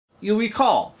you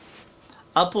recall,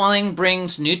 upwelling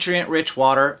brings nutrient-rich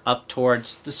water up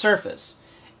towards the surface,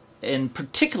 and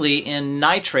particularly in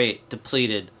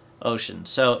nitrate-depleted oceans.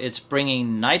 So it's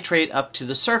bringing nitrate up to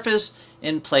the surface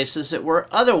in places that were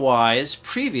otherwise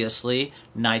previously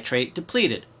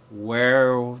nitrate-depleted.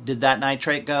 Where did that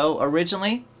nitrate go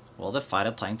originally? Well, the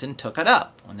phytoplankton took it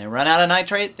up. When they run out of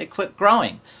nitrate, they quit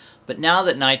growing. But now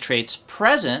that nitrate's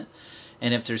present,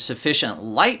 and if there's sufficient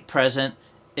light present,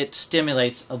 it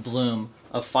stimulates a bloom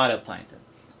of phytoplankton.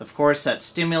 Of course, that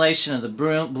stimulation of the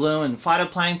bloom in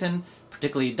phytoplankton,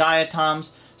 particularly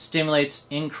diatoms, stimulates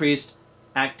increased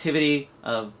activity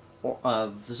of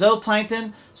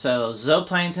zooplankton. So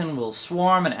zooplankton will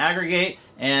swarm and aggregate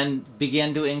and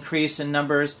begin to increase in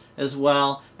numbers as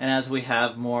well. And as we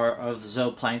have more of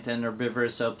zooplankton,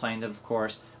 herbivorous zooplankton, of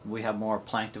course, we have more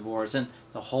planktivores, and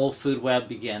the whole food web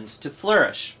begins to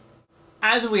flourish.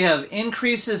 As we have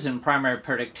increases in primary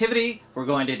productivity, we're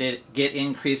going to get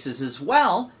increases as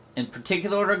well in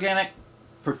particulate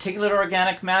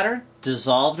organic matter,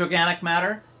 dissolved organic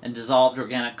matter, and dissolved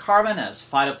organic carbon as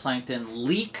phytoplankton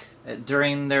leak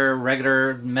during their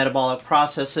regular metabolic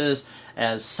processes,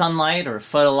 as sunlight or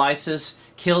photolysis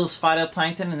kills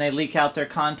phytoplankton and they leak out their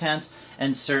contents,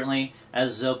 and certainly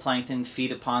as zooplankton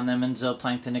feed upon them and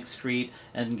zooplankton excrete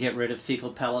and get rid of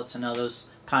fecal pellets and all those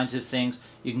kinds of things.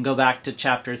 You can go back to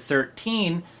chapter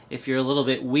 13 if you're a little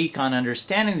bit weak on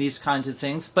understanding these kinds of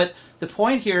things. But the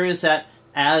point here is that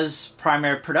as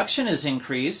primary production is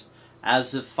increased,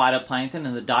 as the phytoplankton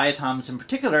and the diatoms in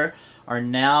particular are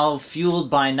now fueled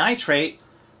by nitrate,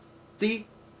 the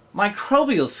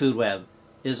microbial food web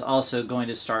is also going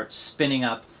to start spinning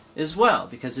up as well,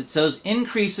 because it's those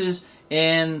increases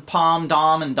in POM,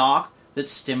 DOM, and DOC that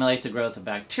stimulate the growth of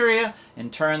bacteria. In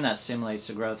turn, that stimulates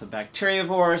the growth of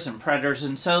bacteriivores and predators,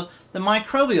 and so the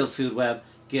microbial food web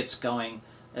gets going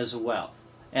as well.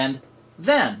 And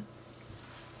then,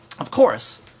 of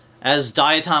course, as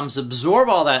diatoms absorb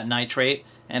all that nitrate,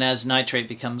 and as nitrate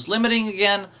becomes limiting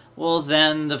again, well,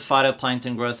 then the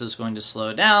phytoplankton growth is going to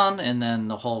slow down, and then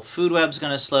the whole food web is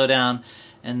going to slow down,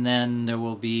 and then there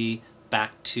will be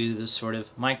back to the sort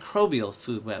of microbial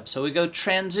food web. So we go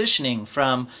transitioning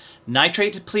from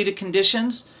nitrate-depleted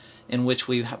conditions, in which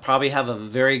we probably have a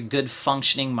very good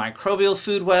functioning microbial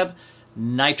food web,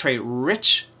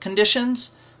 nitrate-rich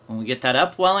conditions, when we get that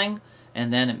upwelling,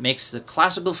 and then it makes the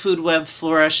classical food web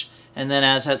flourish, and then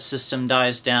as that system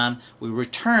dies down, we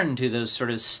return to those sort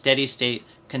of steady-state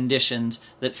conditions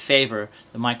that favor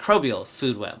the microbial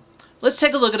food web. Let's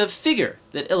take a look at a figure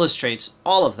that illustrates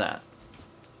all of that.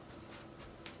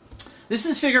 This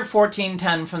is figure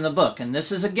 1410 from the book, and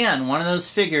this is again one of those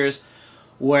figures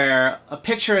where a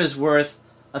picture is worth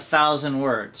 1,000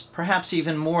 words, perhaps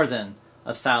even more than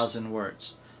 1,000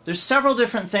 words. There's several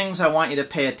different things I want you to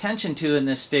pay attention to in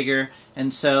this figure,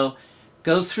 and so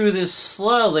go through this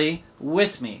slowly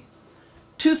with me.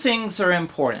 Two things are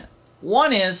important.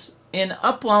 One is, in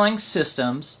upwelling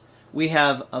systems, we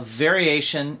have a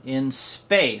variation in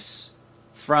space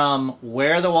from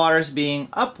where the water is being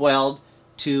upwelled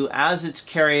to as it's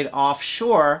carried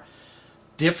offshore.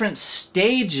 Different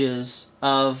stages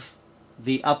of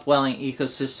the upwelling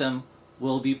ecosystem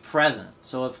will be present.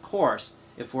 So of course,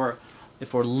 if we're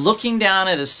looking down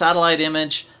at a satellite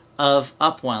image of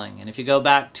upwelling, and if you go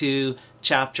back to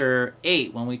chapter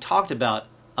 8 when we talked about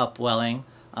upwelling,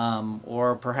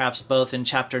 or perhaps both in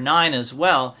chapter 9 as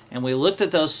well, and we looked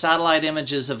at those satellite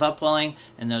images of upwelling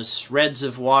and those shreds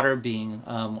of water being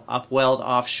upwelled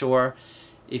offshore,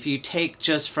 if you take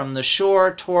just from the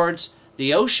shore towards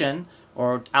the ocean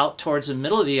or out towards the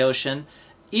middle of the ocean,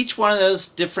 each one of those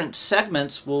different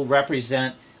segments will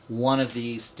represent one of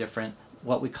these different,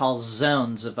 what we call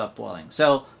zones of upwelling.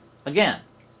 So again,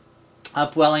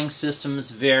 upwelling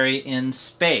systems vary in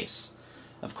space.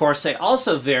 Of course, they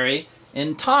also vary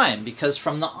in time, because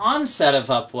from the onset of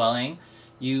upwelling,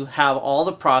 you have all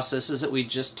the processes that we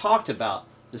just talked about.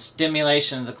 The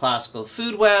stimulation of the classical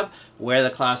food web, where the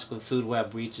classical food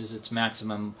web reaches its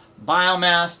maximum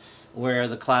biomass, where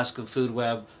the classical food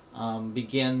web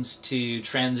begins to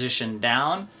transition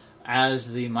down,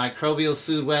 as the microbial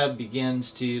food web begins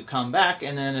to come back,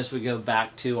 and then as we go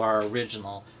back to our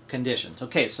original conditions.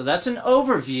 Okay, so that's an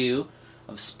overview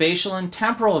of spatial and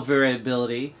temporal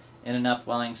variability in an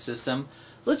upwelling system.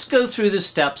 Let's go through the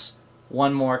steps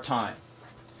one more time.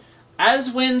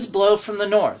 As winds blow from the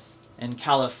north, in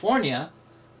California,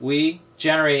 we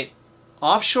generate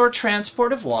offshore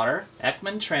transport of water,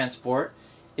 Ekman transport.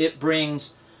 It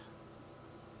brings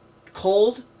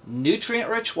cold,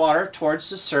 nutrient-rich water towards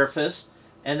the surface,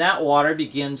 and that water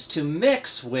begins to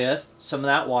mix with some of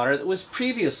that water that was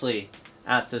previously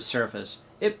at the surface.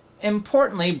 It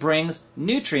importantly brings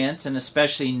nutrients, and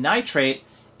especially nitrate,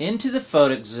 into the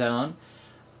photic zone.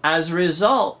 As a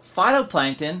result,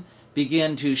 phytoplankton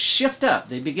begin to shift up.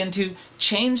 They begin to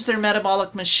change their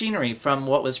metabolic machinery from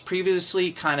what was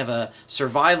previously kind of a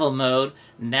survival mode.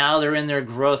 Now they're in their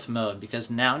growth mode because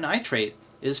now nitrate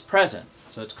is present.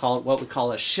 So it's called what we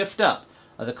call a shift up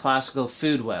of the classical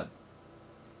food web.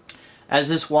 As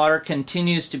this water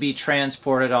continues to be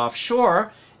transported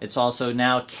offshore, it's also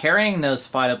now carrying those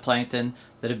phytoplankton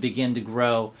that have begun to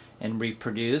grow and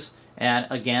reproduce. And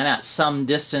again, at some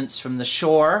distance from the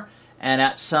shore and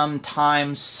at some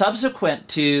time subsequent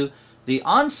to the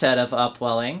onset of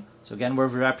upwelling, so again we're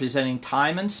representing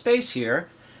time and space here,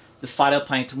 the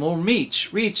phytoplankton will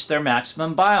reach their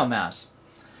maximum biomass.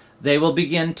 They will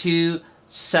begin to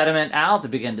sediment out, they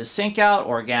begin to sink out,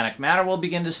 organic matter will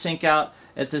begin to sink out.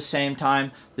 At the same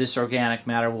time, this organic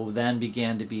matter will then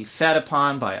begin to be fed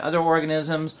upon by other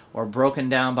organisms or broken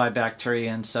down by bacteria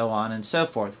and so on and so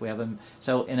forth.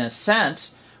 So in a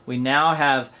sense, we now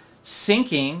have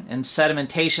sinking and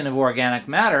sedimentation of organic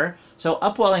matter. So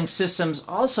upwelling systems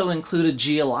also include a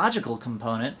geological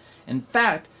component. In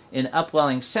fact, in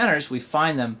upwelling centers, we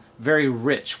find them very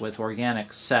rich with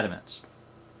organic sediments.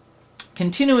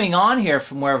 Continuing on here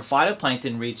from where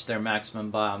phytoplankton reach their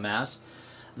maximum biomass,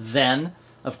 then,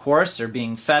 of course, they're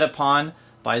being fed upon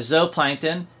by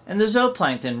zooplankton, and the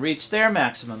zooplankton reach their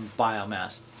maximum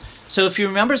biomass. So if you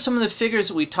remember some of the figures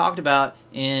that we talked about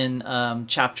in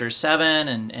Chapter 7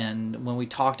 and when we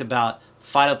talked about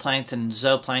phytoplankton and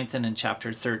zooplankton in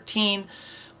Chapter 13,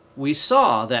 we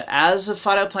saw that as the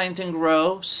phytoplankton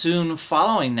grow, soon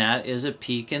following that is a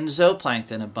peak in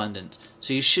zooplankton abundance.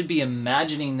 So you should be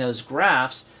imagining those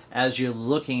graphs as you're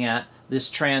looking at this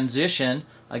transition.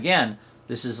 Again,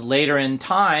 this is later in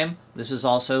time, this is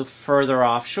also further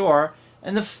offshore,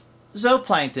 and the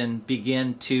zooplankton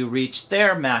begin to reach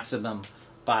their maximum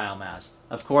biomass.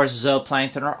 Of course,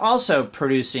 zooplankton are also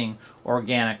producing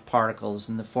organic particles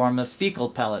in the form of fecal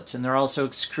pellets, and they're also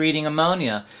excreting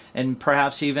ammonia and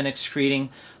perhaps even excreting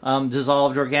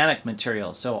dissolved organic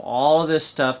material. So all of this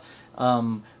stuff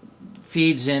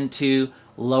feeds into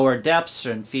lower depths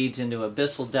and feeds into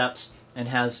abyssal depths and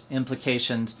has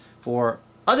implications for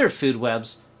other food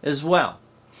webs as well.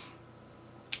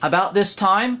 About this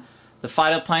time, the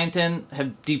phytoplankton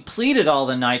have depleted all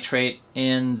the nitrate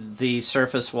in the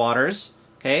surface waters.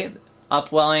 Okay,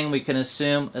 upwelling, we can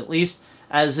assume, at least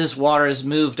as this water is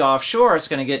moved offshore, it's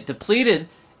going to get depleted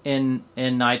in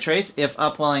nitrates. If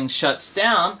upwelling shuts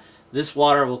down, this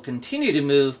water will continue to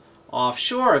move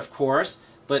offshore, of course,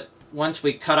 but once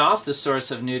we cut off the source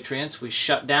of nutrients, we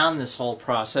shut down this whole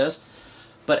process.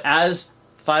 But as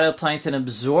phytoplankton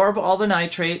absorb all the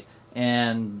nitrate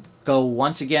and go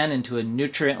once again into a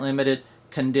nutrient-limited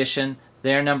condition,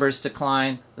 their numbers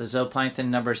decline, the zooplankton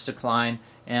numbers decline,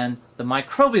 and the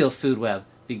microbial food web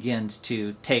begins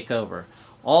to take over.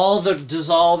 All the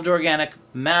dissolved organic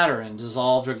matter and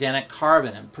dissolved organic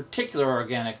carbon, and particular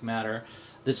organic matter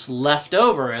that's left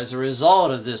over as a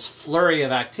result of this flurry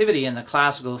of activity in the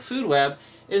classical food web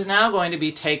is now going to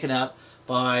be taken up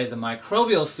by the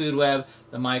microbial food web.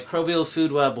 The microbial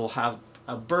food web will have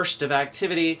a burst of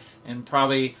activity and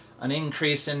probably an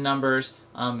increase in numbers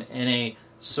in a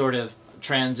sort of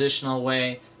transitional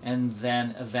way, and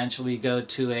then eventually go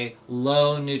to a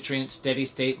low nutrient steady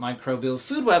state microbial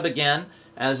food web again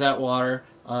as that water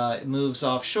moves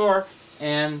offshore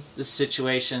and the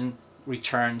situation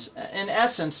returns in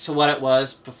essence to what it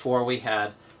was before we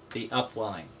had the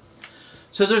upwelling.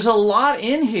 So there's a lot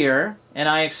in here, and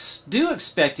I do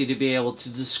expect you to be able to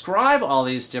describe all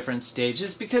these different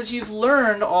stages because you've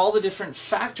learned all the different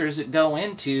factors that go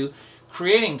into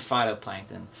creating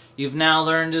phytoplankton. You've now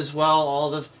learned as well all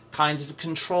the kinds of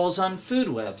controls on food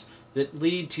webs that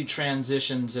lead to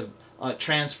transitions of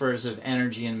transfers of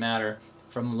energy and matter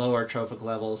from lower trophic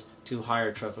levels to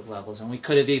higher trophic levels. And we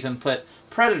could have even put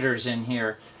predators in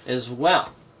here as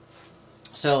well.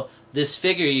 So this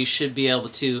figure you should be able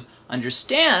to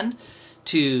understand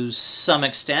to some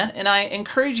extent, and I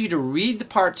encourage you to read the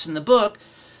parts in the book.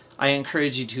 I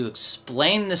encourage you to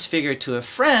explain this figure to a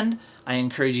friend. I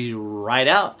encourage you to write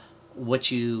out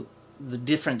the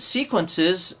different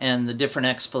sequences and the different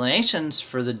explanations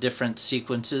for the different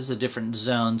sequences, the different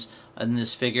zones in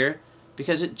this figure,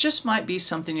 because it just might be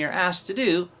something you're asked to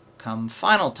do come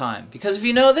final time. Because if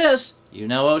you know this, you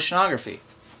know oceanography.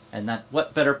 And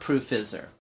what better proof is there?